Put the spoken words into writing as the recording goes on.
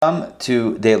Welcome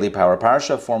to Daily Power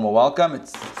Parsha. Formal welcome.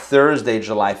 It's Thursday,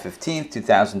 July 15th,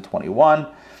 2021.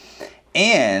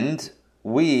 And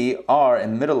we are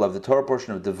in the middle of the Torah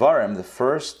portion of Devarim, the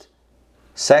first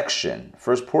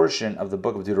portion of the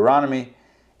book of Deuteronomy.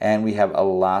 And we have a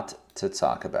lot to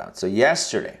talk about. So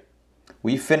yesterday,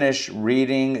 we finished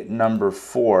reading number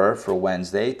 4 for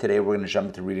Wednesday. Today we're going to jump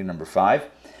into reading number 5.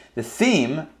 The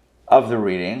theme of the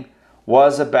reading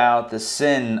was about the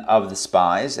sin of the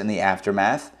spies and the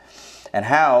aftermath, and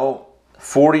how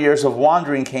 40 years of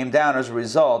wandering came down as a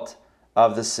result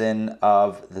of the sin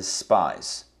of the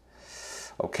spies.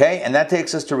 Okay, and that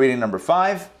takes us to reading number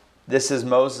 5. This is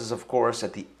Moses, of course,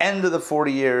 at the end of the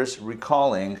 40 years,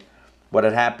 recalling what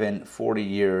had happened 40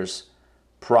 years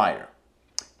prior.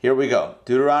 Here we go.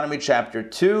 Deuteronomy chapter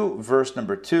 2, verse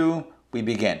number 2, we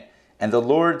begin. And the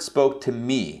Lord spoke to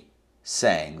me,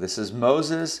 saying, this is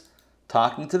Moses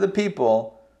talking to the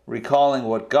people, recalling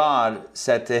what God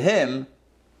said to him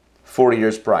 40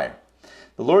 years prior.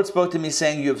 The Lord spoke to me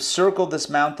saying, you have circled this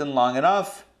mountain long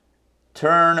enough,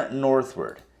 turn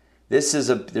northward. There's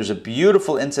a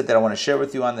beautiful insight that I want to share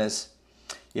with you on this.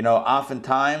 You know,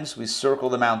 oftentimes we circle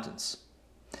the mountains.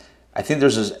 I think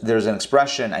there's an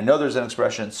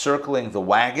expression, circling the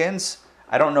wagons.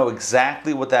 I don't know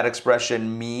exactly what that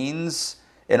expression means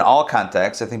in all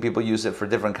contexts. I think people use it for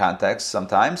different contexts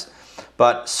sometimes.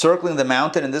 But circling the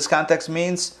mountain in this context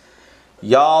means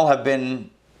y'all have been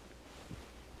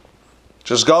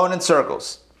just going in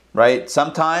circles, right?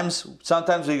 Sometimes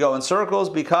we go in circles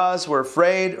because we're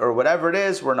afraid or whatever it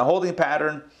is. We're in a holding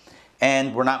pattern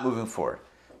and we're not moving forward.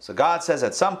 So God says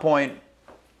at some point,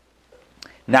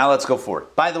 now let's go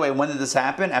forward. By the way, when did this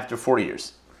happen? After 40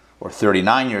 years or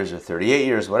 39 years or 38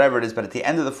 years, whatever it is. But at the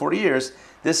end of the 40 years,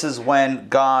 this is when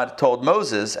God told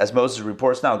Moses, as Moses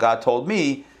reports now, God told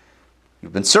me,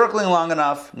 you've been circling long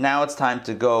enough, now it's time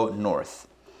to go north.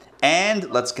 And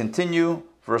let's continue,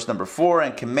 verse number 4,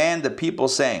 and command the people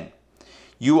saying,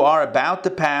 you are about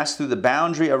to pass through the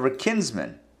boundary of your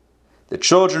kinsmen, the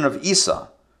children of Esau,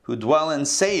 who dwell in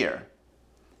Seir,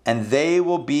 and they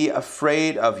will be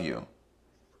afraid of you.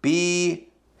 Be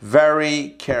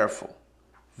very careful.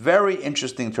 Very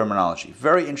interesting terminology,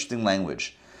 very interesting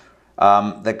language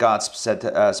that God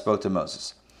spoke to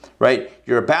Moses. Right?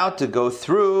 You're about to go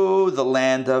through the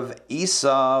land of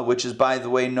Esau, which is, by the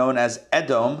way, known as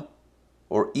Edom,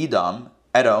 or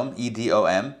Edom,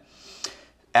 E-D-O-M.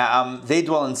 They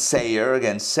dwell in Seir.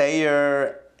 Again,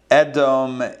 Seir,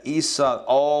 Edom, Esau,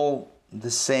 all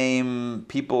the same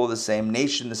people, the same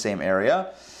nation, the same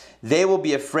area. They will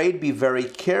be afraid, be very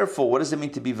careful. What does it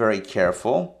mean to be very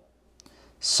careful?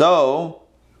 So,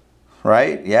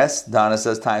 right, yes, Donna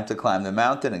says time to climb the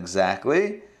mountain,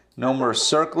 exactly. No more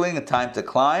circling, a time to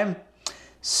climb.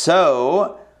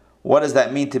 So, what does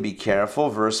that mean to be careful?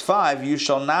 Verse 5, you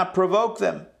shall not provoke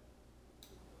them.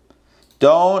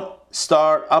 Don't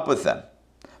start up with them.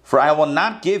 For I will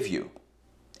not give you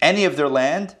any of their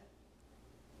land,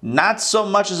 not so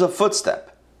much as a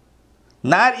footstep,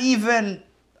 not even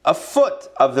a foot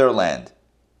of their land,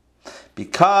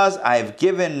 because I have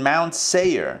given Mount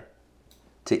Seir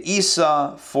to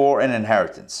Esau for an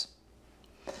inheritance.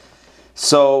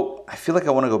 So I feel like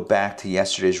I want to go back to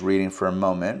yesterday's reading for a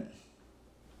moment.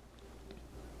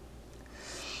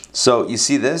 So you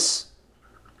see this?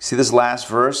 See this last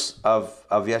verse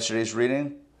of yesterday's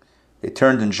reading? They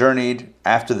turned and journeyed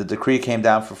after the decree came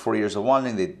down for 40 years of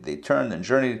wandering. They turned and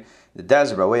journeyed the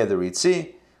desert by way of the Red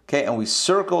Sea. Okay, and we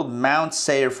circled Mount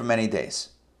Seir for many days.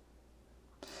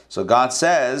 So God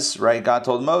says, right, God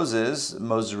told Moses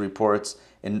reports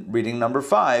in reading number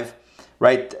 5,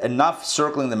 right, enough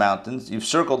circling the mountains. You've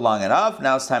circled long enough.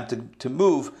 Now it's time to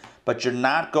move, but you're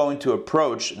not going to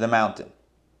approach the mountain.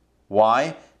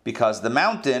 Why? Because the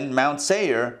mountain, Mount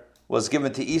Seir, was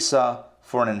given to Esau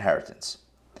for an inheritance.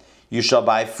 You shall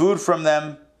buy food from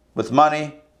them with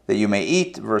money that you may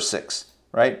eat, verse 6,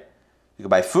 right? You can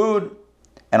buy food,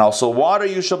 and also water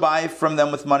you shall buy from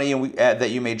them with money that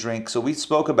you may drink. So we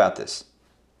spoke about this.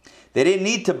 They didn't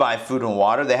need to buy food and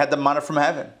water. They had the manna from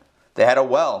heaven. They had a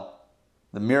well,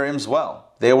 the Miriam's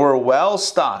well. They were well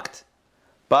stocked.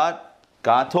 But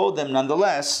God told them,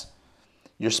 nonetheless,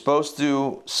 you're supposed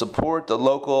to support the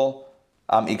local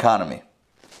economy.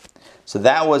 So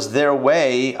that was their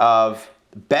way of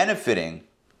benefiting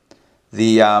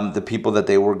the people that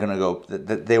they were going to go,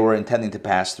 that they were intending to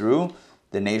pass through,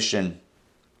 the nation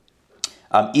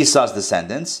Esau's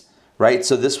descendants, right?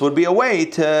 So this would be a way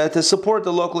to support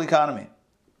the local economy.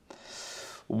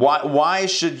 Why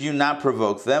should you not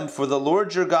provoke them? For the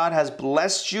Lord your God has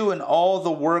blessed you in all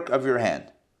the work of your hand.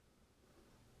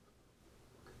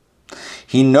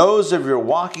 He knows of your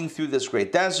walking through this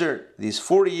great desert. These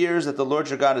 40 years that the Lord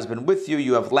your God has been with you,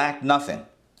 you have lacked nothing.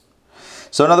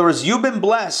 So in other words, you've been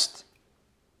blessed.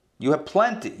 You have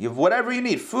plenty. You have whatever you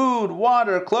need. Food,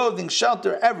 water, clothing,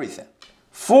 shelter, everything.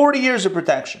 40 years of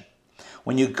protection.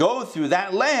 When you go through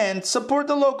that land, support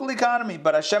the local economy.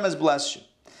 But Hashem has blessed you.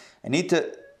 I need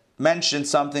to mention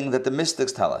something that the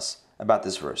mystics tell us about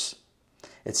this verse.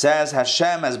 It says,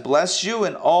 Hashem has blessed you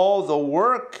in all the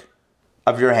work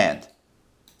of your hand.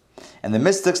 And the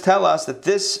mystics tell us that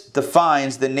this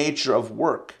defines the nature of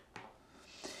work.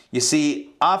 You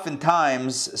see,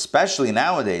 oftentimes, especially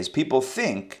nowadays, people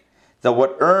think that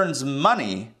what earns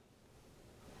money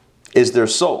is their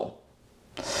soul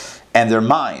and their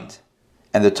mind.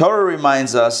 And the Torah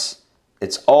reminds us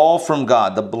it's all from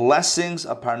God. The blessings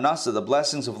of Parnassah, the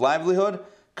blessings of livelihood,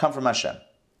 come from Hashem.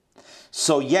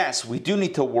 So yes, we do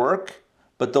need to work,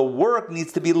 but the work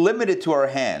needs to be limited to our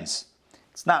hands.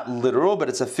 It's not literal, but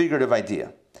it's a figurative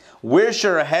idea. Where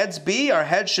should our heads be? Our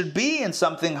heads should be in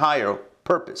something higher,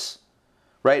 purpose,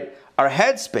 right? Our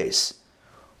headspace.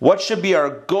 What should be our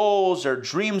goals, our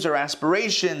dreams, our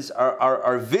aspirations,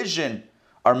 our vision,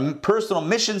 our personal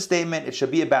mission statement? It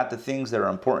should be about the things that are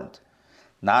important,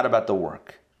 not about the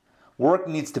work. Work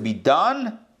needs to be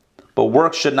done, but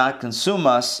work should not consume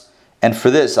us. And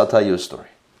for this, I'll tell you a story.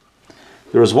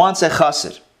 There was once a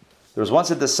chassid, there was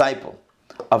once a disciple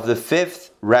of the 5th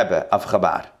Rebbe of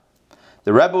Chabad.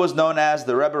 The Rebbe was known as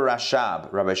the Rebbe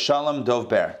Rashab, Rabbi Shalom Dov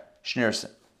Ber Schneerson.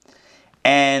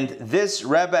 And this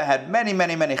Rebbe had many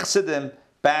chassidim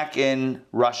back in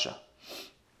Russia.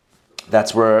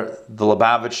 That's where the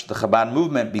Lubavitch, the Chabad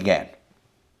movement began.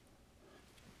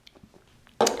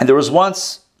 And there was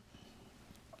once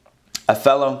a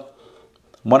fellow,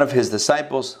 one of his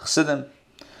disciples, chassidim,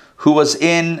 who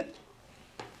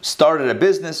started a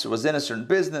business, was in a certain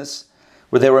business,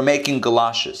 where they were making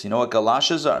galoshes. You know what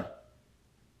galoshes are?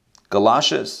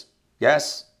 Galoshes,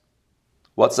 yes.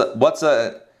 What's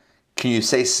a? Can you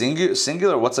say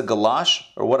singular? What's a galosh,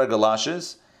 or what are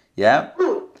galoshes? Yeah.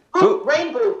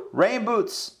 Rain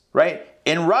boots. Right.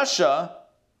 In Russia,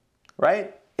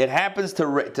 right, it happens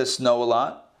to snow a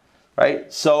lot,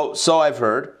 right? So I've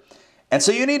heard, and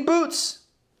so you need boots.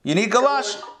 You need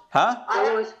galosh, huh?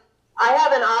 I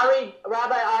have an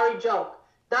Rabbi Ari joke,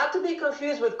 not to be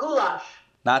confused with goulash.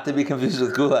 Not to be confused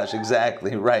with goulash,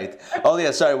 exactly, right. Oh yeah,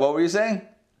 sorry, what were you saying?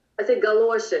 I said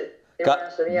galoshes.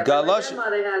 Yeah, galoshes. My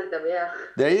grandmother has them, yeah.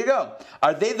 There you go.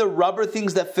 Are they the rubber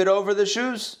things that fit over the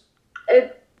shoes?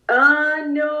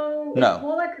 No. No. It's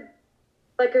more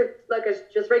like a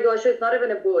just regular shoe. It's not even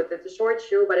a boot. It's a short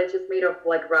shoe, but it's just made of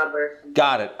like rubber.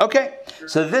 Got it. Okay.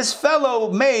 So this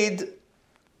fellow made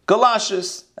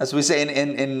galoshes, as we say in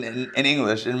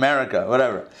English, in America,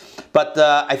 whatever. But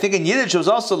I think in Yiddish it was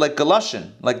also like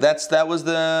galoshin. Like that was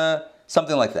the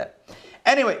something like that.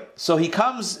 Anyway, so he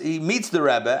meets the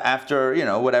Rebbe after,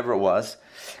 whatever it was,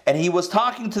 and he was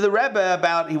talking to the Rebbe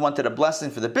about he wanted a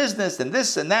blessing for the business and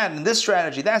this and that and this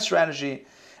strategy, that strategy.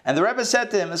 And the Rebbe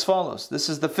said to him as follows. This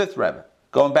is the 5th Rebbe,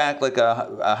 going back like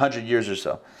 100 years or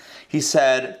so. He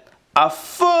said, a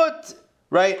foot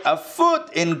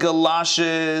in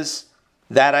galoshes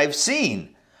that I've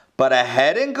seen, but a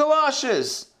head in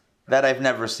galoshes that I've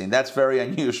never seen. That's very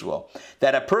unusual.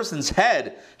 That a person's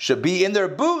head should be in their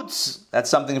boots, that's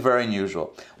something very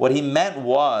unusual. What he meant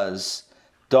was,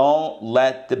 don't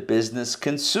let the business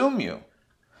consume you.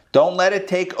 Don't let it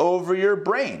take over your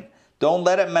brain. Don't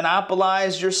let it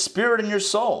monopolize your spirit and your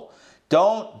soul.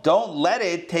 Don't let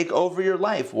it take over your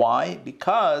life. Why?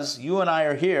 Because you and I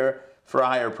are here for a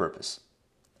higher purpose.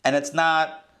 And it's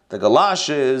not the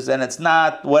galoshes, and it's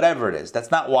not whatever it is.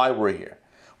 That's not why we're here.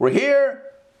 We're here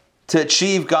to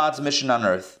achieve God's mission on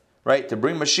earth, right? To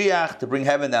bring Mashiach, to bring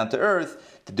heaven down to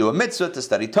earth, to do a mitzvah, to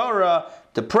study Torah,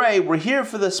 to pray. We're here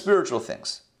for the spiritual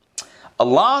things.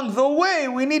 Along the way,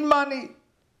 we need money.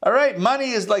 All right?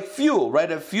 Money is like fuel, right?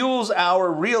 It fuels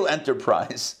our real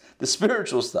enterprise, the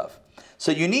spiritual stuff.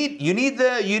 So you need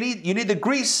the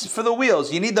grease for the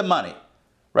wheels. You need the money,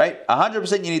 right?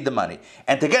 100% you need the money.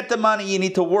 And to get the money, you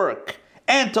need to work.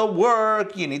 And to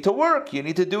work, you need to work. You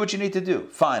need to do what you need to do.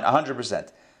 Fine,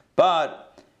 100%.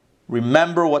 But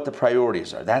remember what the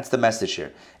priorities are. That's the message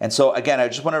here. And so again,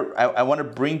 I want to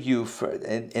bring you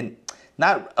in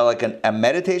not like a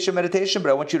meditation, but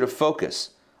I want you to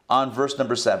focus on verse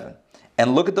number 7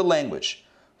 and look at the language.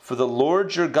 For the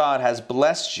Lord your God has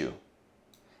blessed you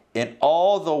in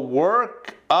all the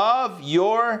work of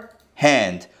your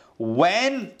hand.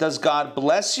 When does God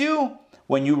bless you?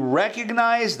 When you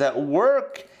recognize that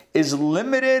work is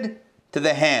limited to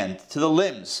the hand, to the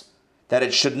limbs, that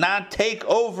it should not take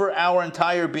over our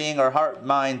entire being, our heart,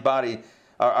 mind, body,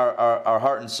 our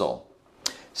heart and soul.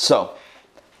 So,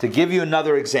 to give you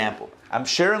another example, I'm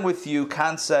sharing with you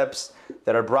concepts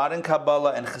that are brought in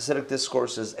Kabbalah and Hasidic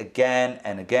discourses again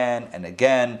and again and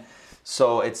again.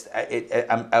 So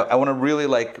I want to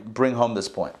really bring home this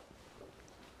point.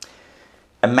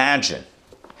 Imagine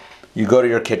you go to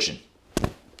your kitchen,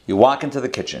 you walk into the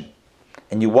kitchen,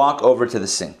 and you walk over to the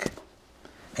sink,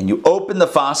 and you open the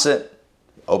faucet.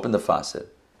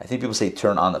 I think people say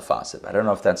turn on the faucet. I don't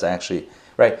know if that's actually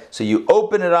right. So you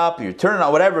open it up, you turn it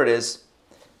on, whatever it is,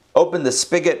 open the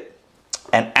spigot,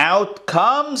 and out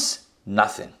comes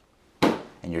nothing.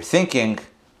 And you're thinking,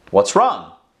 what's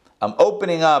wrong? I'm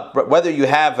opening up, whether you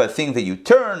have a thing that you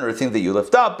turn, or a thing that you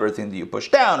lift up, or a thing that you push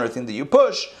down, or a thing that you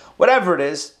push, whatever it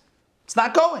is, it's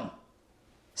not going.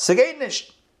 Segeit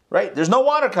nicht, right? There's no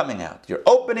water coming out. You're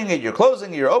opening it, you're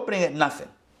closing it, you're opening it, nothing.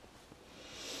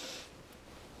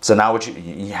 So now what you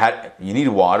need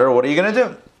water, what are you going to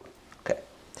do? Okay.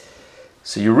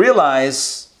 So you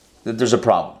realize that there's a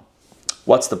problem.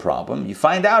 What's the problem? You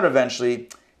find out eventually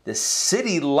the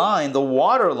city line, the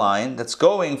water line that's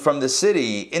going from the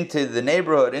city into the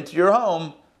neighborhood, into your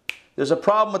home, there's a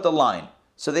problem with the line.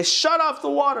 So they shut off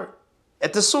the water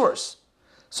at the source.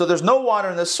 So there's no water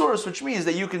in the source, which means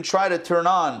that you can try to turn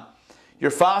on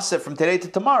your faucet from today to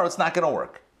tomorrow. It's not going to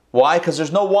work. Why? Because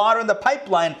there's no water in the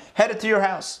pipeline headed to your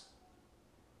house.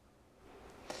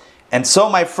 And so,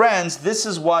 my friends, this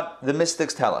is what the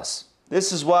mystics tell us.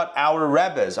 This is what our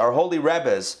Rebbes, our holy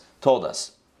Rebbes, told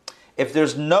us. If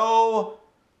there's no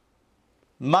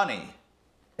money,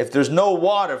 if there's no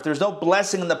water, if there's no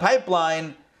blessing in the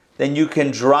pipeline, then you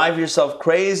can drive yourself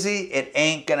crazy. It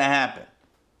ain't going to happen.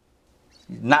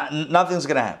 Nothing's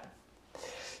going to happen.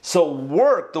 So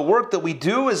the work that we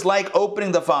do is like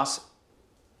opening the faucet,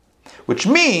 which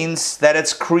means that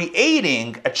it's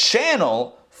creating a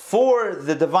channel for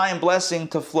the divine blessing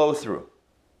to flow through.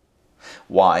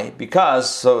 Why? Because,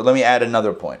 so let me add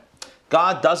another point.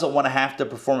 God doesn't want to have to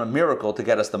perform a miracle to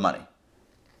get us the money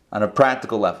on a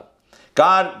practical level.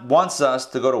 God wants us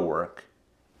to go to work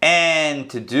and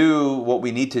to do what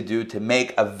we need to do to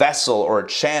make a vessel or a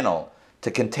channel to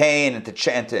contain and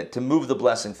to move the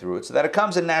blessing through it so that it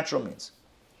comes in natural means.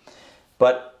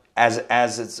 But as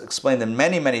it's explained in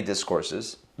many, many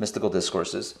discourses, mystical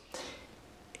discourses,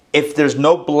 if there's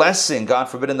no blessing, God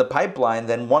forbid, in the pipeline,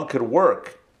 then one could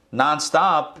work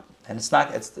nonstop, and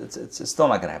it's still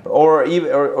not going to happen. Or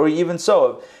even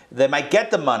so, they might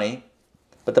get the money,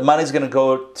 but the money's going to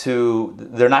go to,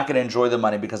 they're not going to enjoy the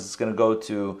money because it's going to go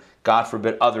to, God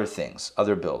forbid, other things,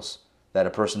 other bills that a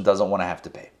person doesn't want to have to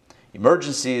pay.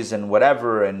 Emergencies and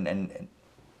whatever. And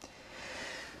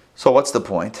so what's the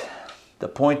point? The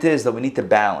point is that we need to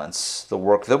balance the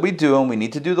work that we do, and we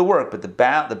need to do the work, but the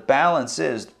balance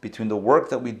is between the work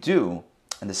that we do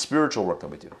and the spiritual work that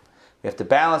we do. We have to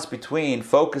balance between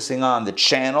focusing on the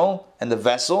channel and the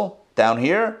vessel down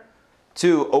here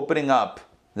to opening up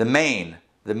the main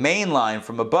line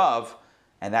from above,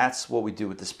 and that's what we do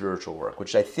with the spiritual work,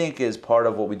 which I think is part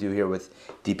of what we do here with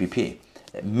DPP.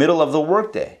 Middle of the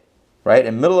workday, right?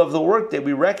 In middle of the workday,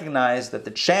 we recognize that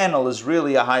the channel is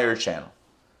really a higher channel.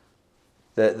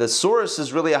 The source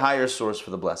is really a higher source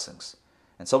for the blessings.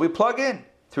 And so we plug in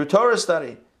through Torah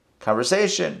study,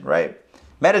 conversation, right?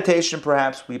 Meditation,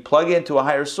 perhaps. We plug into a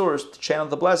higher source to channel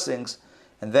the blessings,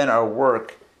 and then our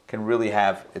work can really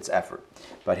have its effort.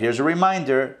 But here's a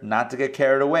reminder not to get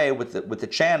carried away with the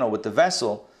channel, with the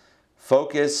vessel.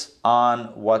 Focus on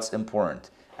what's important.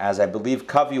 As I believe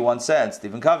Covey once said,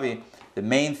 Stephen Covey, the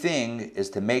main thing is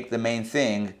to make the main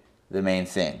thing the main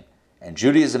thing. And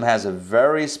Judaism has a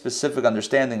very specific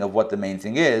understanding of what the main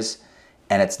thing is,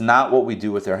 and it's not what we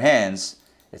do with our hands,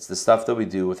 it's the stuff that we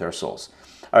do with our souls.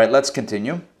 All right, let's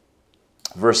continue.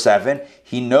 Verse 7,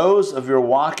 He knows of your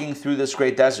walking through this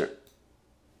great desert.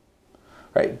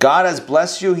 Right? God has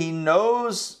blessed you, He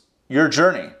knows your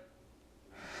journey.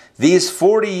 These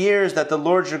 40 years that the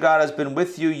Lord your God has been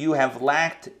with you, you have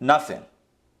lacked nothing.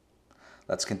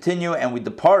 Let's continue, and we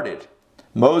departed.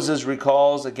 Moses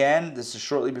recalls again, this is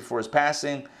shortly before his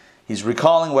passing, he's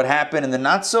recalling what happened in the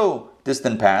not so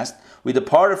distant past. We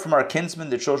departed from our kinsmen,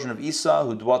 the children of Esau,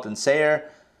 who dwelt in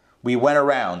Seir. We went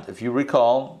around. If you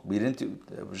recall,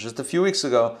 it was just a few weeks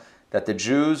ago, that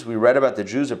we read about the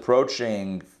Jews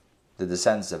approaching the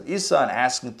descendants of Esau and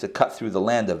asking to cut through the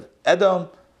land of Edom,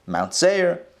 Mount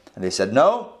Seir, and they said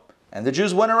no, and the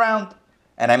Jews went around.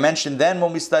 And I mentioned then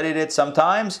when we studied it,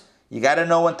 sometimes you got to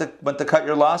know when to cut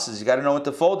your losses. You got to know when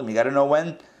to fold them. You got to know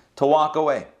when to walk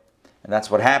away. And that's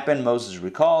what happened. Moses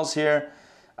recalls here.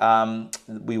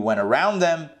 We went around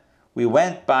them. We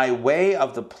went by way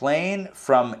of the plain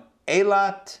from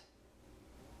Eilat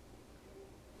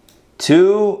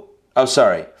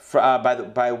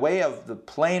by way of the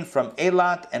plain from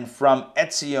Elat and from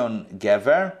Etzion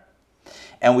Gever,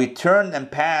 and we turned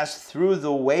and passed through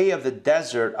the way of the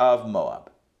desert of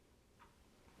Moab.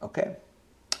 Okay,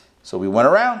 so we went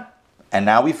around, and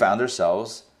now we found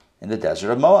ourselves in the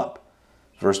desert of Moab.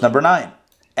 Verse number 9,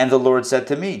 and the Lord said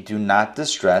to me, do not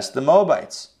distress the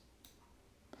Moabites,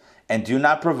 and do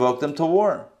not provoke them to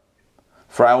war,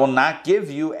 for I will not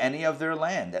give you any of their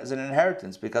land as an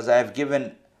inheritance, because I have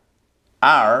given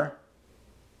Ar,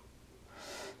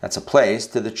 that's a place,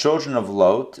 to the children of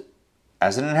Lot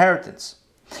as an inheritance.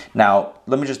 Now,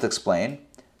 let me just explain.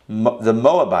 The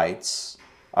Moabites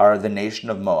are the nation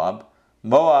of Moab.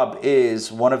 Moab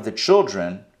is one of the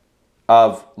children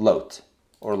of Lot,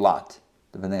 or Lot,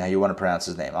 depending on how you want to pronounce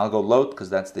his name. I'll go Lot because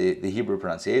that's the Hebrew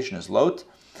pronunciation is Lot.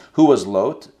 Who was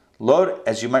Lot? Lot,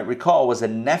 as you might recall, was a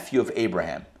nephew of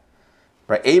Abraham.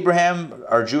 Right? Abraham,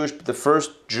 our the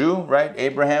first Jew, right?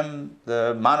 Abraham,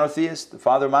 the monotheist, the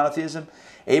father of monotheism.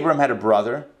 Abraham had a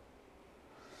brother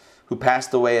who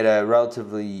passed away at a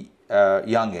relatively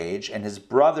young age, and his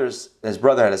brother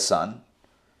had a son.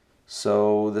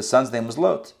 So the son's name was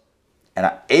Lot.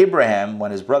 And Abraham,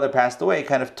 when his brother passed away,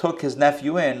 kind of took his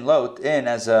nephew Lot in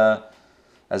as a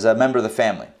member of the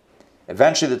family.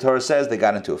 Eventually, the Torah says they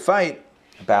got into a fight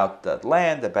about the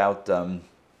land, about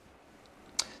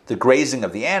the grazing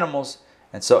of the animals,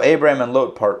 and so Abraham and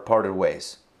Lot parted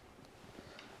ways.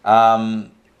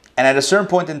 And at a certain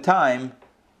point in time,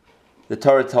 the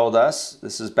Torah told us,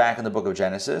 this is back in the book of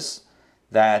Genesis,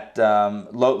 that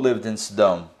Lot lived in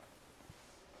Sodom,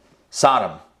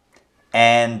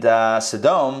 and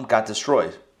Sodom got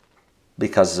destroyed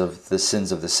because of the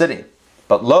sins of the city.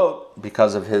 But Lot,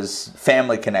 because of his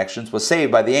family connections, was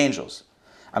saved by the angels.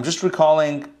 I'm just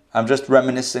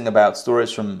reminiscing about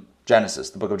stories from Genesis,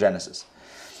 the book of Genesis.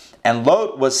 And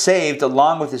Lot was saved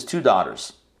along with his 2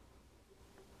 daughters.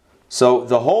 So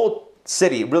the whole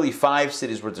city, really 5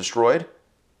 cities were destroyed.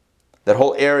 That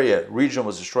whole region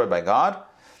was destroyed by God.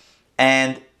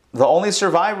 And the only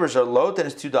survivors are Lot and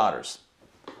his 2 daughters.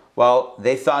 Well,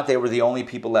 they thought they were the only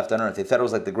people left on earth. They thought it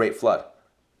was like the Great Flood.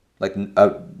 Like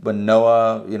when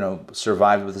Noah,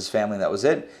 survived with his family and that was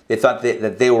it. They thought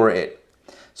that they were it.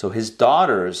 So his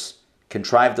daughters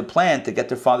contrived a plan to get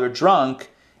their father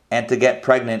drunk and to get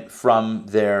pregnant from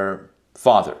their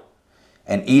father.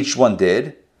 And each one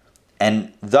did.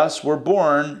 And thus were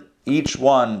born,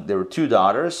 there were 2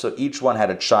 daughters, so each one had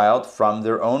a child from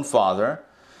their own father.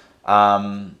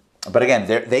 But again,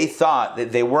 they thought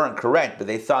that they weren't correct, but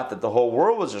they thought that the whole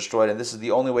world was destroyed and this is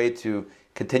the only way to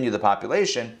continue the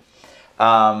population.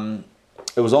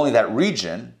 It was only that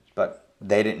region, but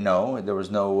they didn't know. There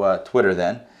was no Twitter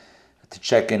then to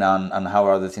check in on how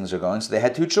other things are going. So they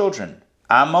had 2 children,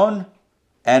 Ammon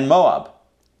and Moab.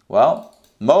 Well,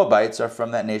 Moabites are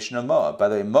from that nation of Moab. By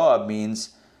the way, Moab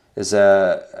is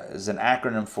an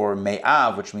acronym for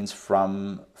Me'av, which means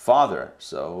from father.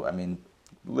 So,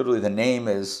 literally the name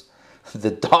is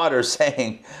the daughter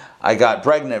saying, I got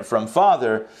pregnant from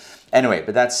father. Anyway,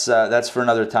 but that's for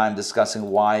another time, discussing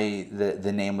why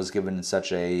the name was given in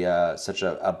such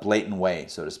a blatant way,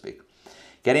 so to speak.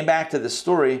 Getting back to the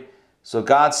story, so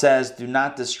God says, do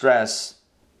not distress.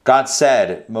 God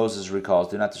said, Moses recalls,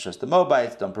 do not distress the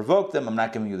Moabites, don't provoke them, I'm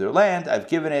not giving you their land, I've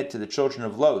given it to the children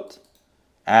of Lot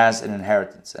as an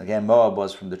inheritance. Again, Moab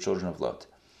was from the children of Lot.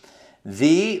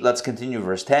 Let's continue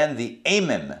verse 10, the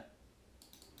Amim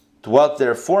dwelt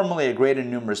there formerly a great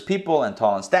and numerous people and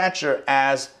tall in stature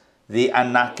as the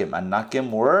Anakim.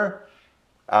 Anakim were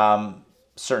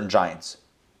certain giants.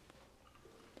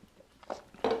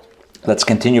 Let's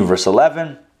continue verse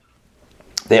 11.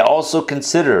 They also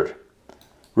considered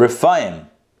Rephaim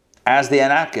as the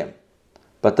Anakim,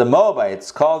 but the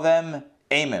Moabites call them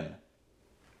Amim.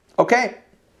 Okay.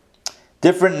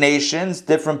 Different nations,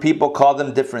 different people call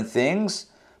them different things,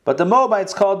 but the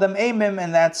Moabites called them Amim,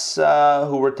 and that's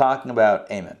who we're talking about,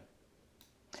 Amim.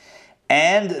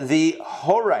 And the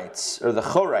Horites, or the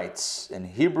Chorites, in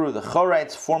Hebrew, the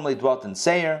Chorites formerly dwelt in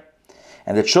Seir,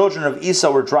 and the children of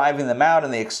Esau were driving them out,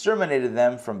 and they exterminated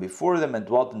them from before them and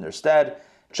dwelt in their stead,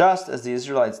 just as the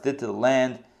Israelites did to the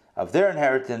land of their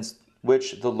inheritance,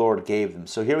 which the Lord gave them.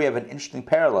 So here we have an interesting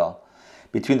parallel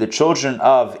between the children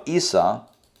of Esau,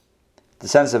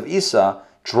 descendants of Esau,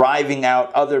 driving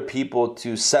out other people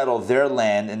to settle their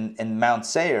land in Mount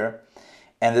Seir.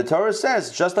 And the Torah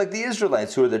says, just like the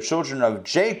Israelites, who are the children of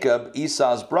Jacob,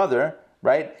 Esau's brother,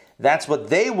 right? That's what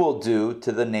they will do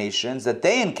to the nations that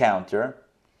they encounter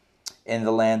in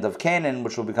the land of Canaan,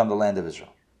 which will become the land of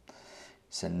Israel.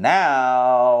 So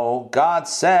now, God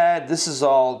said, this is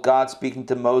all God speaking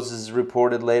to Moses,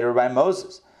 reported later by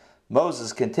Moses.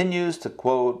 Moses continues to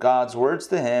quote God's words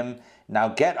to him, now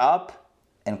get up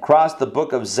and cross the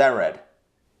brook of Zered.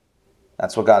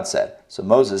 That's what God said. So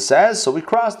Moses says, so we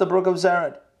crossed the brook of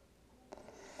Zered.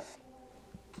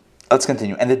 Let's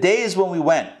continue. And the days when we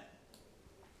went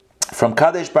from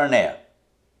Kadesh Barnea,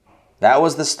 that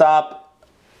was the stop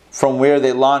from where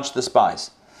they launched the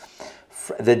spies.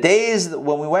 The days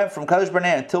when we went from Kadesh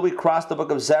Barnea until we crossed the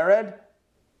brook of Zered,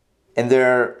 in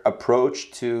their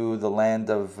approach to the land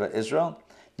of Israel,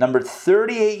 numbered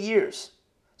 38 years.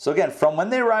 So again, from when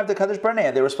they arrived at Kadesh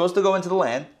Barnea, they were supposed to go into the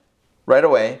land right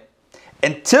away,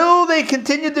 until they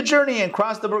continued the journey and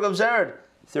crossed the brook of Zered,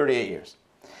 38 years.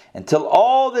 Until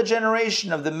all the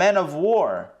generation of the men of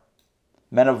war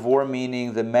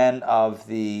meaning the men of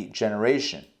the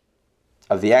generation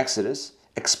of the Exodus,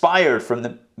 expired from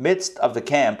the midst of the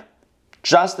camp,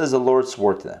 just as the Lord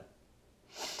swore to them.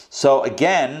 So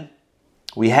again,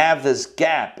 we have this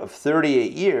gap of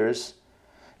 38 years.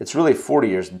 It's really 40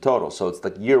 years in total. So it's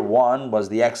like year 1 was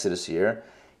the Exodus year,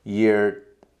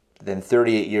 then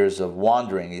 38 years of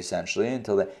wandering essentially,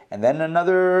 and then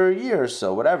another year or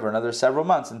so, whatever, another several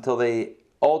months until they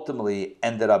ultimately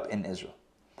ended up in Israel.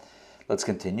 Let's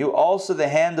continue. Also the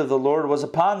hand of the Lord was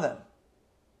upon them.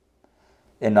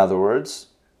 In other words,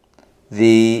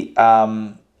 the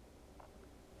hand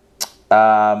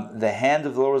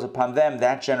of the Lord was upon them,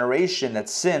 that generation that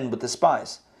sinned with the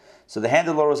spies. So the hand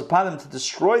of the Lord was upon them to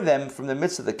destroy them from the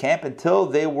midst of the camp until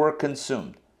they were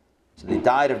consumed. So they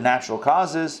died of natural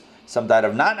causes, some died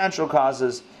of not natural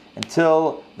causes,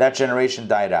 until that generation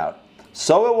died out.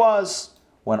 So it was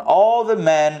when all the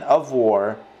men of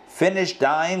war finished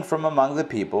dying from among the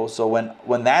people. So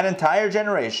when that entire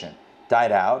generation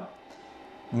died out,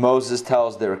 Moses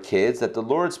tells their kids that the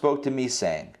Lord spoke to me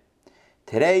saying,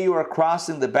 today you are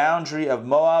crossing the boundary of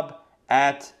Moab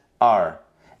at Ar.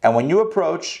 And when you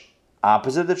approach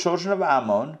opposite the children of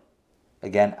Ammon,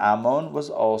 again, Ammon was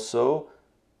also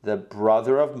the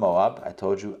brother of Moab. I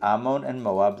told you Ammon and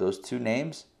Moab, those two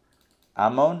names,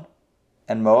 Ammon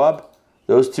and Moab,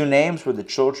 those two names were the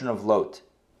children of Lot,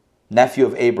 nephew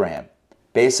of Abraham.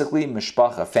 Basically,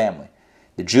 mishpacha, family.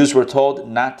 The Jews were told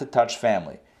not to touch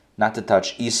family, not to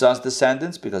touch Esau's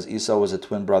descendants because Esau was a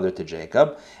twin brother to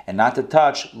Jacob, and not to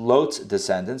touch Lot's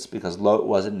descendants because Lot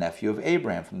was a nephew of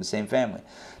Abraham from the same family.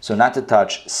 So not to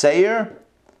touch Seir,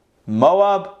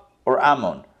 Moab, or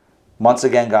Ammon. Once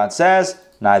again, God says,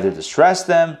 neither distress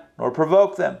them nor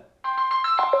provoke them.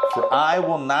 For I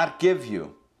will not give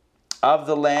you of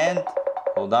the land.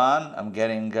 Hold on, I'm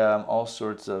getting all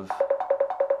sorts of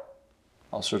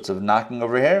knocking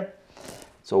over here.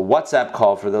 So WhatsApp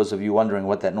call for those of you wondering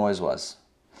what that noise was.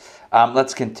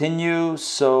 Let's continue.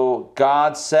 So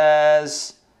God said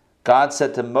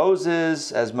to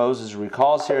Moses, as Moses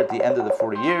recalls here at the end of the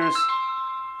 40 years,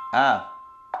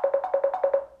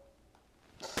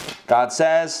 God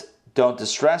says, don't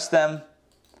distress them,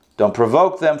 don't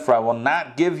provoke them, for I will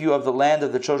not give you of the land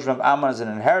of the children of Ammon as an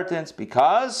inheritance,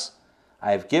 because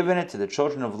I have given it to the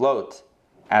children of Lot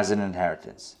as an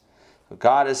inheritance. So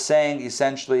God is saying,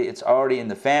 essentially, it's already in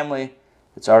the family,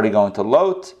 it's already going to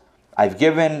Lot. I've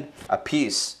given a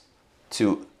piece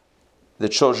to the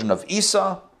children of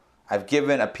Esau, I've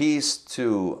given a piece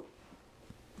to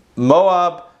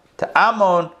Moab, to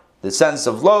Ammon, the descendants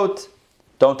of Lot,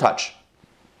 don't touch.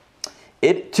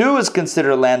 It too is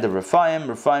considered a land of Rephaim.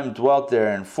 Rephaim dwelt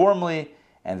there informally,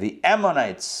 and the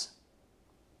Ammonites,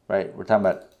 right, we're talking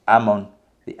about Ammon,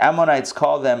 the Ammonites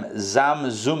call them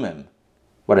Zamzumim.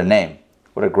 What a name,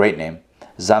 what a great name.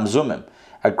 Zamzumim,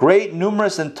 a great,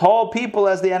 numerous, and tall people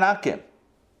as the Anakim,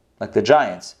 like the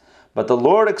giants. But the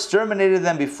Lord exterminated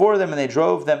them before them, and they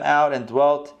drove them out and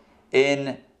dwelt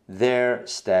in their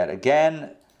stead.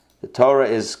 Again, the Torah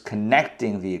is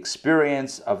connecting the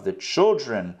experience of the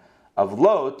children of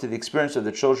Lot to the experience of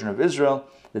the children of Israel,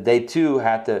 that they too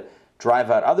had to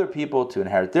drive out other people to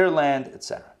inherit their land,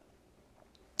 etc.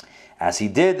 As he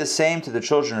did the same to the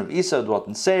children of Esau, dwelt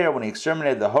in Seir, when he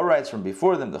exterminated the Horites from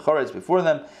before them, the Horites before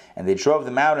them, and they drove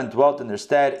them out and dwelt in their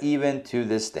stead, even to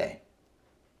this day.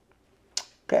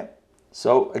 Okay,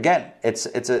 so again, it's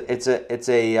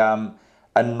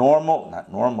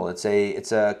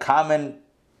a common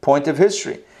point of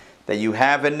history that you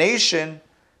have a nation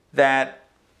that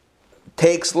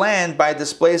takes land by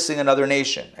displacing another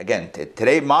nation. Again,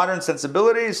 today, modern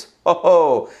sensibilities,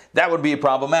 that would be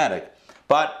problematic.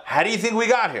 But how do you think we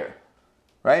got here?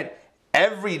 Right?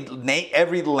 Every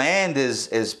land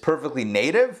is perfectly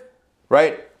native,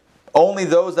 right? Only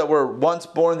those that were once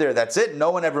born there, that's it.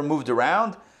 No one ever moved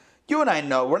around. You and I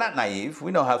know, we're not naive.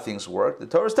 We know how things work. The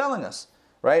Torah is telling us,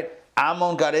 right?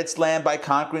 Ammon got its land by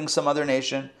conquering some other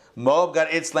nation. Moab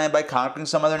got its land by conquering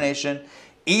some other nation.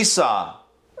 Esau,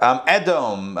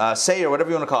 Edom, Seir, whatever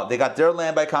you want to call it, they got their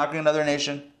land by conquering another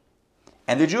nation.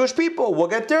 And the Jewish people will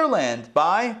get their land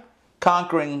by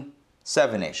conquering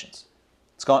 7 nations.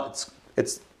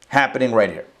 It's happening right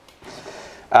here.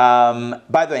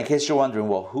 By the way, in case you're wondering,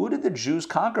 well, who did the Jews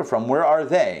conquer from? Where are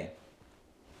they?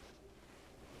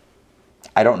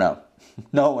 I don't know.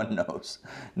 No one knows.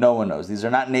 No one knows. These are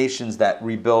not nations that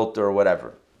rebuilt or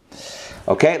whatever.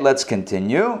 Okay, let's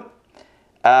continue.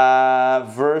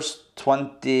 Verse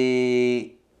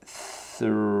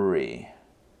 23.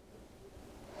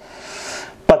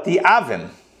 But the Avim,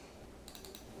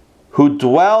 who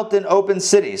dwelt in open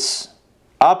cities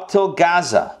up till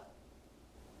Gaza,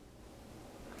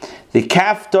 the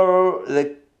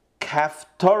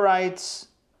Caphtorites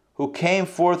who came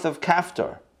forth of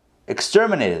Caphtor,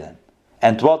 exterminated them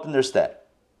and dwelt in their stead.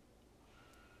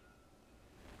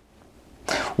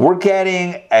 We're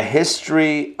getting a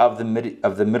history of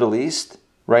the Middle East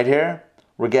right here.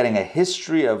 We're getting a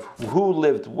history of who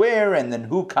lived where and then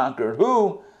who conquered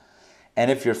who. And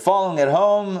if you're following at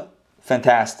home,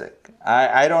 fantastic.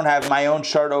 I don't have my own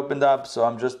chart opened up, so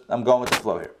I'm going with the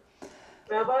flow here.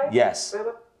 Rabbi? Yes.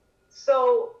 Rabbi?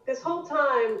 So this whole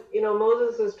time,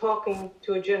 Moses is talking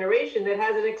to a generation that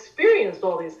hasn't experienced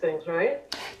all these things,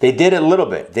 right? They did a little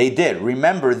bit. They did.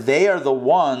 Remember, they are the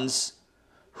ones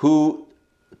who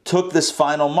took this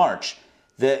final march.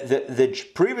 The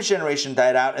previous generation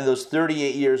died out in those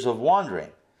 38 years of wandering.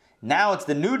 Now it's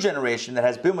the new generation that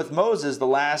has been with Moses the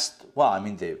last,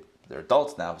 they're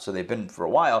adults now, so they've been for a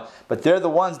while, but they're the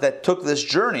ones that took this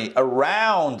journey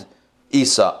around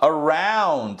Esau,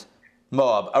 around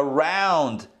Moab,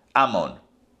 around Ammon.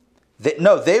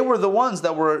 They were the ones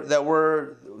they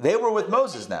were with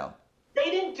Moses now. They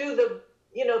didn't do the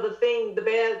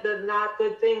bad, the not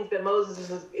good things that Moses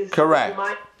is correct.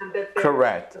 reminding them that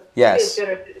correct. Yes.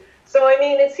 So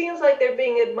it seems like they're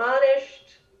being admonished,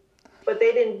 but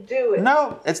they didn't do it.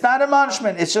 No, it's not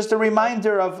admonishment. It's just a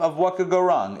reminder of what could go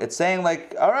wrong. It's saying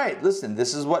like, all right, listen,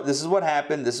 this is what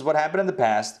happened. This is what happened in the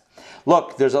past.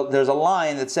 Look, there's a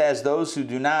line that says those who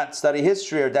do not study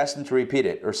history are destined to repeat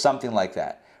it, or something like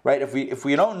that, right? If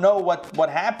we don't know what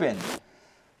happened,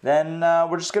 then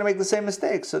we're just going to make the same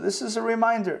mistake. So this is a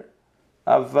reminder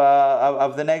of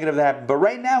the negative that happened. But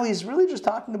right now, he's really just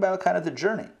talking about kind of the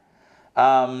journey.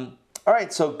 All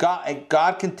right, so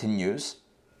God continues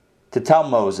to tell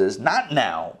Moses, not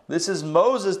now. This is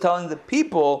Moses telling the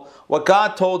people what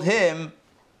God told him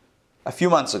a few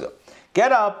months ago.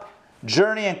 Get up,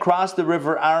 journey and cross the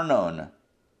river Arnon.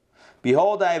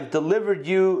 Behold, I have delivered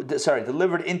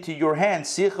into your hand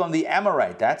Sichon the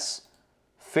Amorite. That's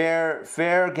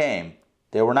fair game.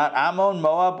 They were not Ammon,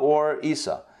 Moab, or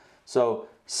Esau. So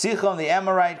Sichon the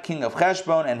Amorite, king of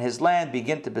Heshbon, and his land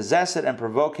begin to possess it and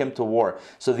provoke him to war.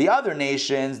 So the other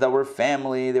nations that were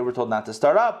family, they were told not to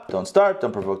start up. Don't start,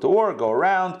 don't provoke the war, go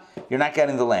around. You're not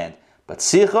getting the land. But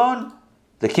Sichon,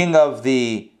 the king of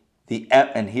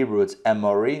in Hebrew it's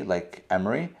Emory, like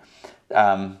Emory.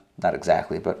 Not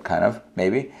exactly, but kind of,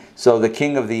 maybe. So the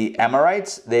king of the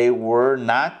Amorites, they were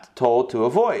not told to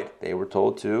avoid. They were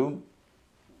told to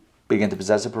begin to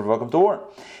possess and provoke him to war.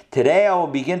 Today I will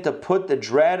begin to put the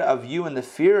dread of you and the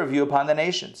fear of you upon the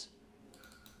nations.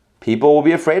 People will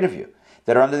be afraid of you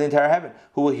that are under the entire heaven,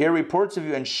 who will hear reports of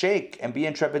you and shake and be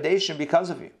in trepidation because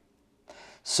of you.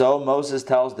 So Moses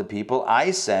tells the people,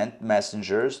 I sent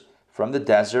messengers from the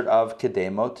desert of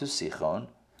Kedemot to Sichon,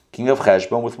 king of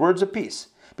Heshbon, with words of peace.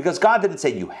 Because God didn't say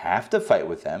you have to fight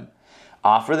with them.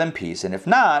 Offer them peace, and if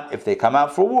not, if they come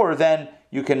out for war, then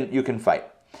you can fight.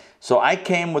 So I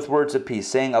came with words of peace,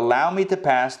 saying, allow me to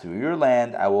pass through your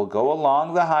land. I will go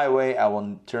along the highway. I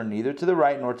will turn neither to the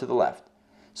right nor to the left.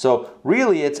 So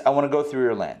really I want to go through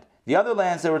your land. The other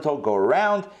lands they were told go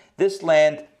around. This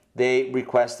land they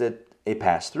requested a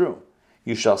pass through.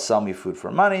 You shall sell me food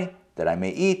for money, that I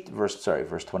may eat. Verse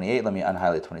 28, let me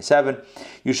unhighlight 27.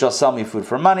 You shall sell me food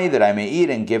for money, that I may eat,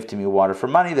 and give to me water for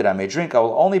money, that I may drink. I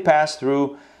will only pass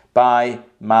through by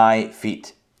my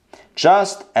feet.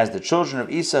 Just as the children of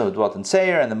Esau who dwelt in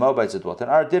Seir and the Moabites who dwelt in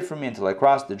Ar did for me until I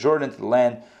crossed the Jordan to the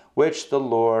land which the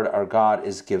Lord our God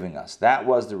is giving us. That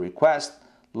was the request.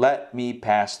 Let me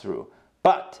pass through.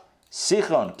 But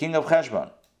Sichon, king of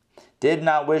Heshbon, did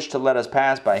not wish to let us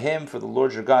pass by him, for the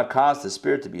Lord your God caused his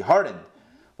spirit to be hardened.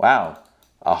 Wow,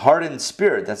 a hardened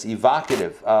spirit, that's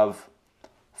evocative of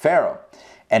Pharaoh.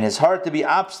 And his heart to be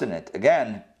obstinate.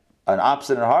 Again, an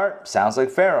obstinate heart sounds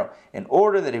like Pharaoh. In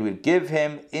order that he would give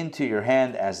him into your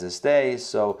hand as this day.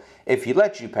 So if he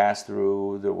let you pass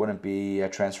through, there wouldn't be a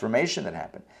transformation that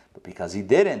happened. But because he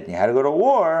didn't, you had to go to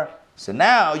war. So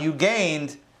now you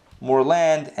gained more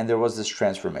land, and there was this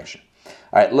transformation.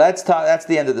 All right, let's talk. That's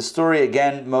the end of the story.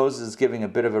 Again, Moses is giving a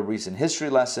bit of a recent history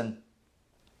lesson.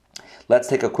 Let's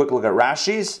take a quick look at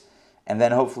Rashi's, and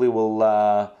then hopefully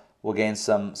we'll gain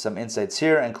some insights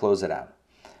here and close it out.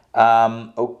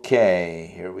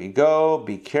 Okay, here we go.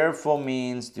 Be careful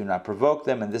means do not provoke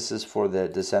them, and this is for the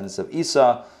descendants of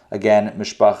Esau. Again,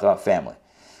 mishpacha, family.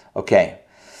 Okay,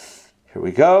 here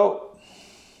we go.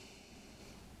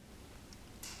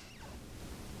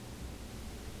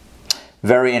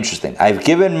 Very interesting. I've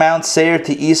given Mount Seir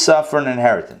to Esau for an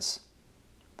inheritance.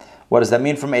 What does that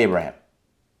mean from Abraham?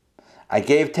 I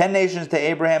gave 10 nations to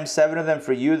Abraham, 7 of them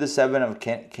for you, the 7 of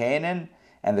Canaan,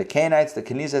 and the Canaanites, the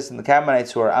Kenizzites, and the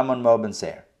Canaanites, who are Ammon, Moab, and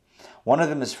Seir. One of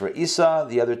them is for Esau,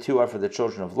 the other 2 are for the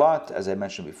children of Lot, as I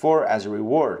mentioned before, as a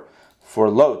reward for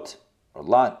Lot,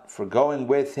 for going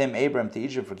with him, Abraham, to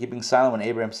Egypt, for keeping silent when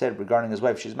Abraham said regarding his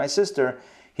wife, she's my sister.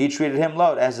 He treated him,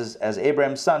 Lot, as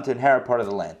Abraham's son to inherit part of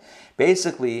the land.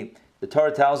 Basically, the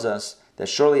Torah tells us that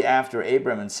shortly after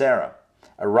Abraham and Sarah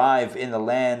arrive in the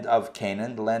land of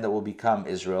Canaan, the land that will become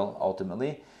Israel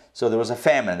ultimately, so there was a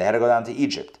famine. They had to go down to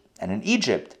Egypt. And in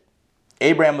Egypt,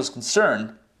 Abraham was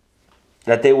concerned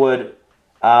that they would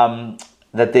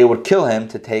kill him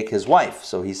to take his wife.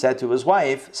 So he said to his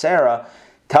wife, Sarah,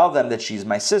 tell them that she's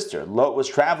my sister. Lot was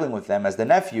traveling with them as the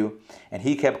nephew, and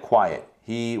he kept quiet.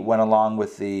 He went along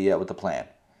with the plan.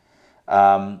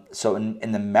 So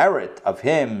in the merit of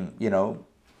him,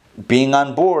 being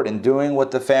on board and doing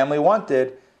what the family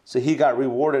wanted, so he got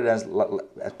rewarded as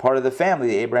part of the family,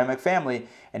 the Abrahamic family,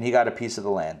 and he got a piece of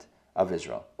the land of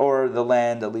Israel, or the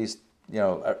land at least,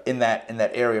 in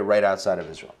that area right outside of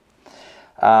Israel.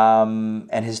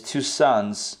 And his two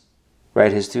sons,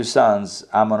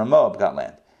 Ammon and Moab, got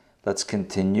land. Let's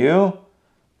continue.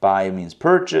 Buy means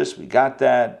purchase. We got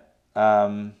that.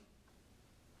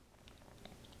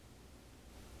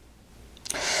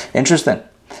 Interesting.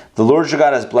 The Lord your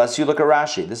God has blessed you. Look at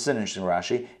Rashi. This is an interesting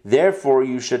Rashi. Therefore,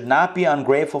 you should not be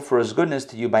ungrateful for his goodness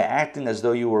to you by acting as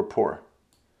though you were poor.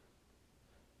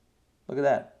 Look at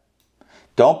that.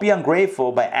 Don't be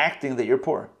ungrateful by acting that you're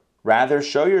poor. Rather,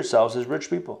 show yourselves as rich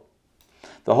people.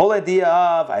 The whole idea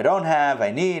of, I don't have,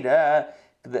 I need,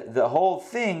 the whole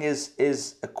thing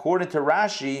is, according to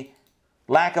Rashi,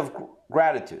 lack of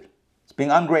gratitude. It's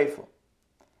being ungrateful.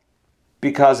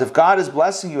 Because if God is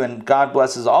blessing you and God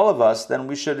blesses all of us, then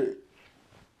we should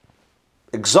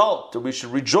exult, or we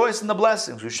should rejoice in the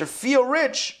blessings. We should feel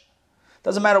rich.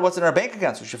 Doesn't matter what's in our bank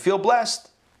accounts. We should feel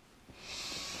blessed.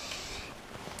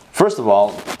 First of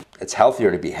all, it's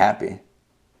healthier to be happy.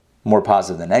 More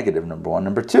positive than negative, number one.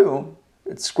 Number two,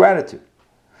 it's gratitude.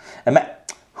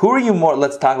 Who are you more,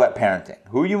 let's talk about parenting.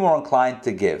 Who are you more inclined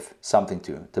to give something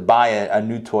to buy a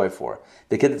new toy for?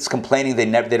 The kid that's complaining they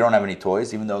don't have any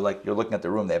toys, even though you're looking at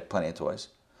the room, they have plenty of toys.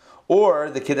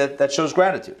 Or the kid that shows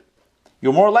gratitude.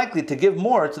 You're more likely to give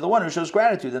more to the one who shows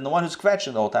gratitude than the one who's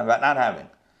kvetching the whole time about not having.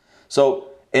 So,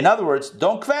 in other words,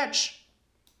 don't kvetch.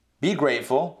 Be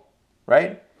grateful,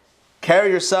 right?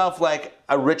 Carry yourself like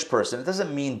a rich person. It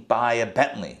doesn't mean buy a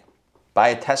Bentley, buy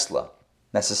a Tesla.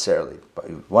 Necessarily. But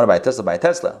you want to buy a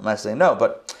Tesla. I'm not saying no,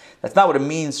 but that's not what it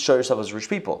means to show yourself as rich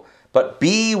people. But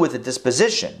be with a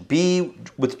disposition, be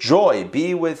with joy,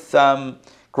 be with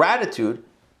gratitude,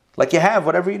 like you have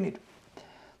whatever you need.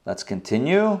 Let's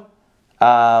continue.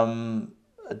 Don't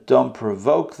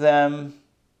provoke them.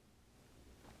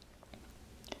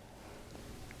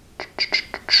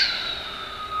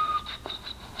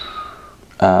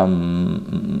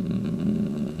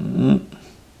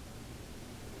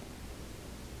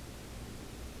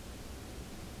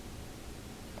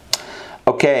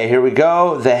 Okay, here we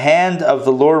go. The hand of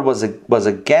the Lord was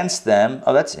against them.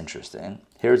 Oh, that's interesting.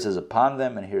 Here it says upon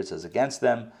them, and here it says against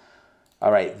them.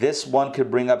 All right, this one could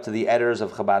bring up to the editors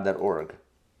of Chabad.org.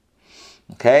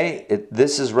 Okay,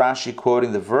 this is Rashi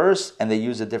quoting the verse, and they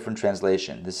use a different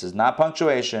translation. This is not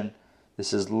punctuation.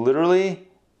 This is literally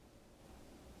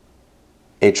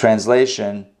a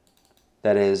translation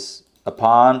that is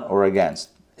upon or against.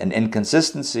 An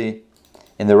inconsistency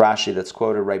in the Rashi that's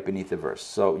quoted right beneath the verse.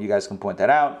 So you guys can point that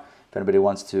out. If anybody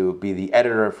wants to be the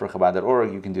editor for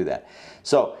Chabad.org, you can do that.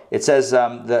 So it says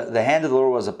the hand of the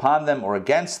Lord was upon them or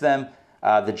against them,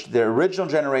 the original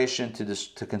generation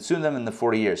to consume them in the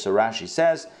 40 years. So Rashi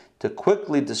says to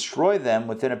quickly destroy them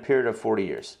within a period of 40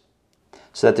 years,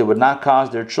 so that they would not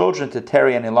cause their children to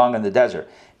tarry any longer in the desert.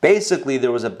 Basically,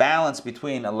 there was a balance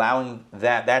between allowing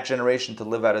that generation to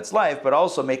live out its life, but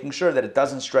also making sure that it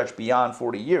doesn't stretch beyond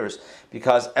 40 years,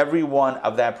 because everyone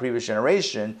of that previous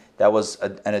generation that was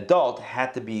an adult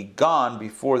had to be gone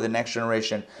before the next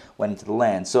generation went into the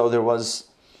land. So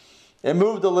it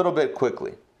moved a little bit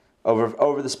quickly.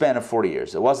 over the span of 40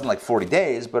 years. It wasn't like 40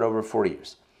 days, but over 40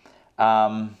 years.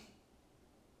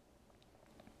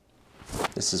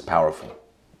 This is powerful.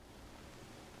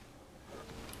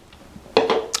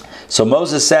 So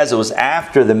Moses says it was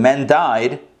after the men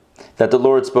died that the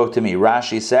Lord spoke to me.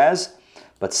 Rashi says,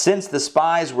 but since the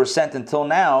spies were sent until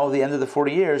now, the end of the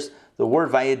 40 years, the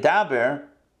word Vayedaber,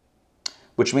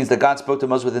 which means that God spoke to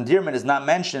Moses with endearment, is not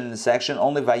mentioned in the section,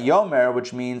 only Vayomer,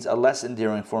 which means a less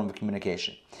endearing form of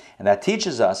communication. And that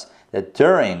teaches us that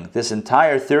during this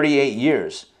entire 38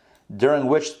 years, during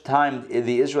which time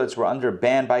the Israelites were under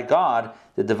ban by God,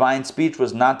 the divine speech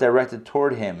was not directed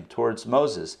toward him, towards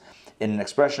Moses, in an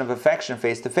expression of affection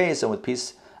face to face and with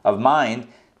peace of mind,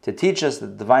 to teach us that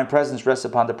the divine presence rests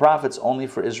upon the prophets only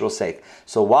for Israel's sake.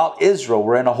 So while Israel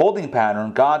were in a holding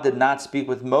pattern, God did not speak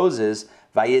with Moses,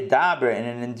 Vayedaber, in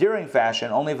an endearing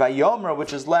fashion, only Vayomer,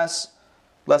 which is less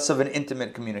of an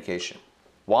intimate communication.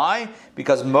 Why?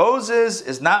 Because Moses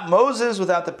is not Moses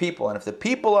without the people. And if the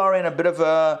people are in a bit of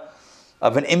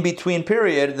an in-between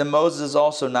period, then Moses is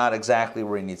also not exactly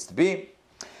where he needs to be.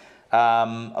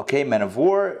 Men of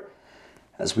war.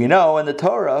 As we know in the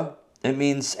Torah, it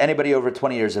means anybody over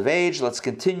 20 years of age. Let's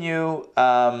continue.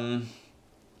 More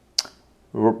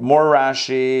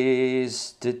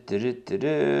Rashis.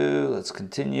 Let's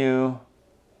continue.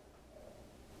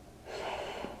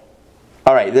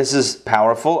 All right, this is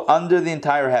powerful. Under the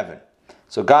entire heaven.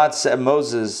 So God said,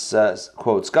 Moses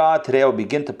quotes God, today I will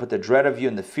begin to put the dread of you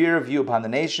and the fear of you upon the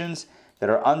nations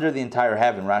that are under the entire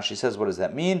heaven. Rashi says, what does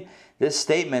that mean? This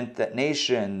statement that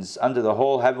nations under the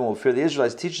whole heaven will fear the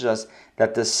Israelites teaches us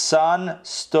that the sun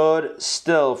stood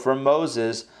still for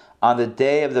Moses on the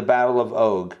day of the battle of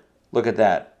Og. Look at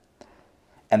that.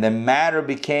 And the matter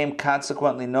became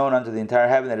consequently known unto the entire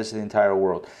heaven, that is to the entire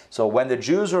world. So when the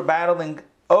Jews were battling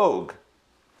Og,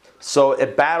 so a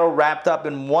battle wrapped up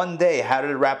in one day. How did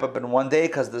it wrap up in one day?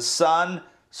 Because the sun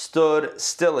stood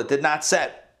still. It did not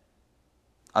set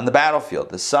on the battlefield.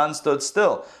 The sun stood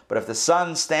still. But if the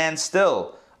sun stands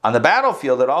still on the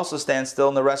battlefield, it also stands still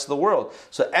in the rest of the world.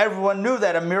 So everyone knew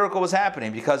that a miracle was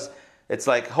happening, because it's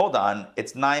like, hold on,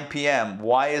 it's 9 p.m.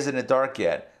 Why isn't it dark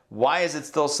yet? Why is it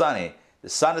still sunny? The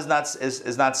sun is not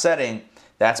setting.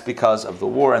 That's because of the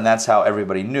war, and that's how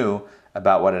everybody knew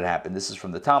about what had happened. This is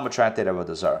from the Talmud Tractate of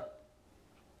Avodah Zarah.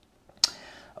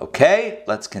 Okay,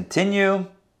 let's continue.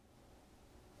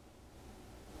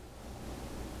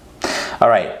 All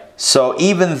right, so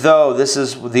even though this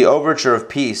is the overture of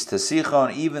peace to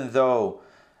Sichon, even though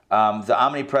the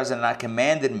omnipresent not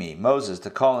commanded me, Moses, to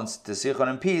call to Sichon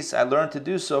in peace, I learned to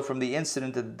do so from the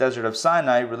incident at the desert of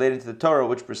Sinai relating to the Torah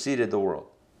which preceded the world.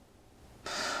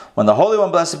 When the Holy One,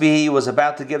 blessed be He, was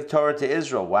about to give Torah to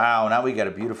Israel, wow, now we got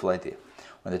a beautiful idea.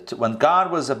 When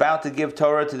God was about to give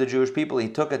Torah to the Jewish people, He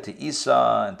took it to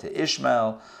Esau and to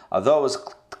Ishmael. Although it was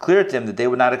clear to Him that they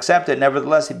would not accept it,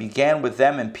 nevertheless He began with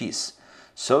them in peace.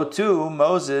 So too,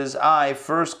 Moses, I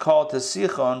first called to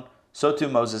Sichon. So too,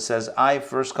 Moses says, I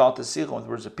first called to Sichon with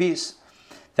words of peace.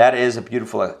 That is a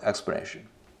beautiful explanation.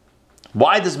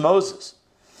 Why does Moses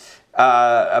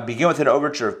begin with an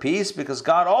overture of peace? Because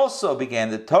God also began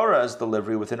the Torah's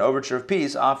delivery with an overture of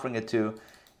peace, offering it to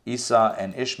Esau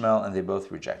and Ishmael, and they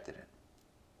both rejected it.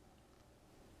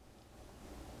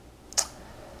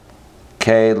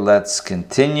 Okay, let's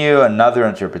continue. Another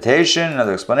interpretation,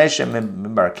 another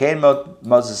explanation.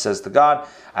 Moses says to God,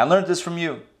 I learned this from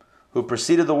you, who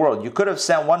preceded the world. You could have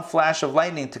sent one flash of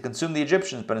lightning to consume the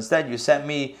Egyptians, but instead you sent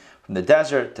me from the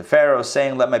desert to Pharaoh,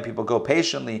 saying, let my people go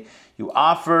patiently. You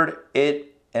offered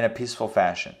it in a peaceful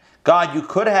fashion. God, you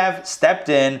could have stepped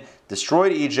in,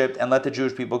 destroyed Egypt, and let the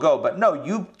Jewish people go. But no,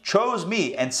 you chose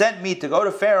me and sent me to go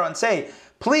to Pharaoh and say,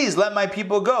 please let my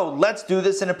people go. Let's do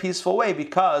this in a peaceful way,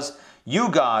 because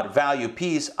you, God, value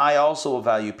peace. I also will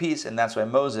value peace. And that's why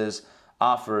Moses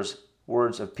offers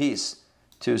words of peace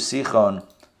to Sichon,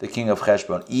 the king of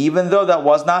Heshbon. Even though that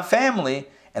was not family,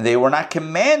 and they were not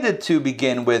commanded to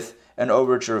begin with an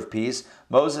overture of peace,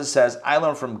 Moses says, I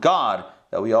learned from God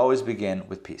that we always begin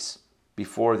with peace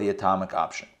before the atomic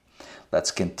option.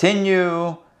 Let's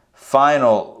continue.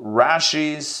 Final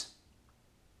Rashis.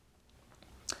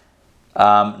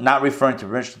 Not referring to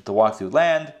permission to walk through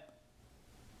land,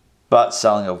 but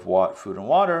selling of food and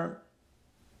water.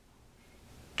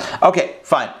 Okay,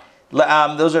 fine.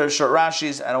 Those are short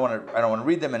Rashis. I don't want to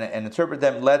read them and interpret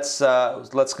them.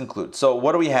 Let's conclude. So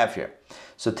what do we have here?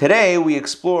 So today we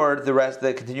explored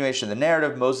the continuation of the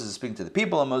narrative. Moses is speaking to the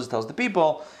people, and Moses tells the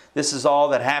people, this is all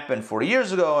that happened 40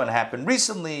 years ago and happened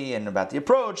recently, and about the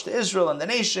approach to Israel and the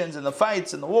nations and the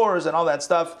fights and the wars and all that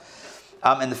stuff.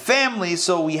 And the family,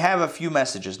 so we have a few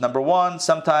messages. Number one,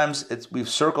 sometimes we've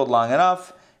circled long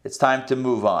enough. It's time to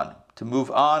move on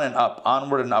and up,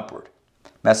 onward and upward.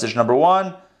 Message number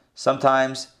 1,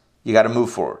 sometimes you got to move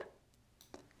forward.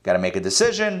 You got to make a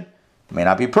decision. It may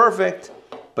not be perfect,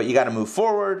 but you got to move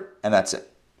forward, and that's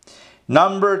it.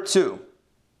 Number 2,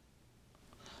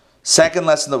 second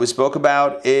lesson that we spoke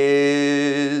about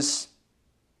is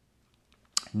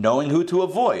knowing who to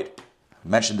avoid. I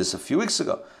mentioned this a few weeks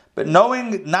ago, but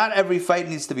knowing not every fight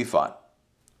needs to be fought.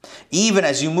 Even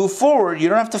as you move forward, you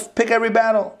don't have to pick every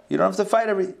battle. You don't have to fight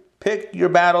every. Pick your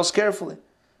battles carefully.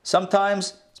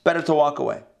 Sometimes it's better to walk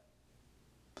away.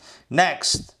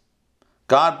 Next,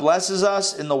 God blesses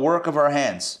us in the work of our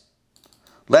hands.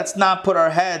 Let's not put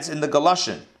our heads in the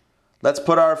galoshin. Let's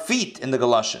put our feet in the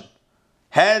galoshin.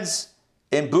 Heads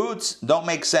in boots don't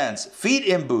make sense. Feet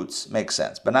in boots make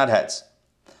sense, but not heads.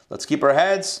 Let's keep our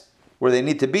heads where they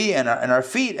need to be, and our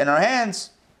feet and our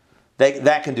hands,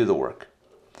 that can do the work.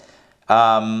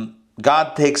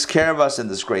 God takes care of us in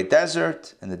this great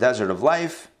desert, in the desert of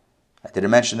life. I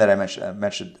didn't mention that. Didn't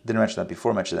mention that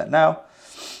before. Mention that now.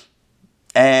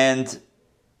 And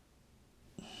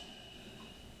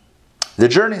the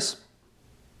journeys,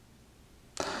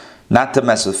 not to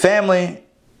mess with family,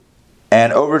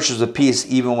 and overtures of peace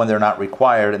even when they're not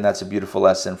required, and that's a beautiful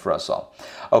lesson for us all.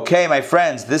 Okay, my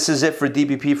friends, this is it for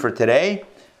DBP for today.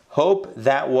 Hope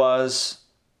that was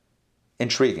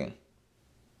intriguing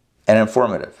and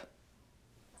informative.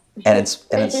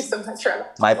 Thank you so much, Rabbi.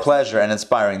 My pleasure, and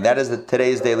inspiring. That is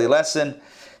today's daily lesson.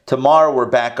 Tomorrow we're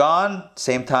back on,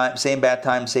 same time, same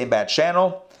bad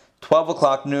channel, 12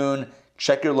 o'clock noon.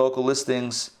 Check your local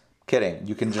listings. Kidding.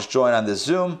 You can just join on this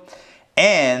Zoom.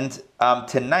 And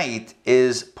tonight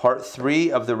is part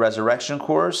 3 of the Resurrection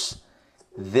course.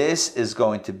 This is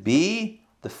going to be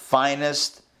the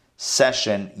finest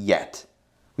session yet.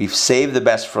 We've saved the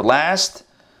best for last.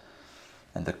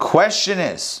 And the question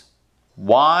is,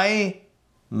 why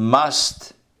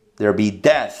must there be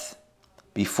death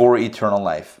before eternal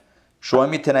life? Join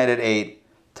me tonight at 8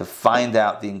 to find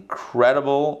out the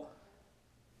incredible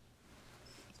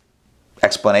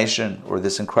explanation or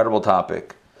this incredible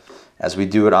topic as we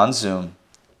do it on Zoom,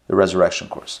 the Resurrection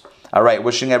course. All right,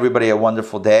 wishing everybody a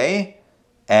wonderful day.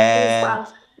 And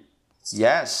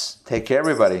yes, take care,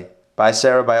 everybody. Bye,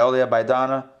 Sarah. Bye, Olia. Bye,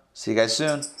 Donna. See you guys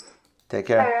soon. Take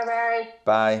care. Bye, Rabbi.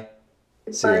 Bye.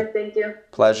 Bye. Thank you.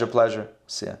 Pleasure.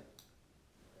 See ya.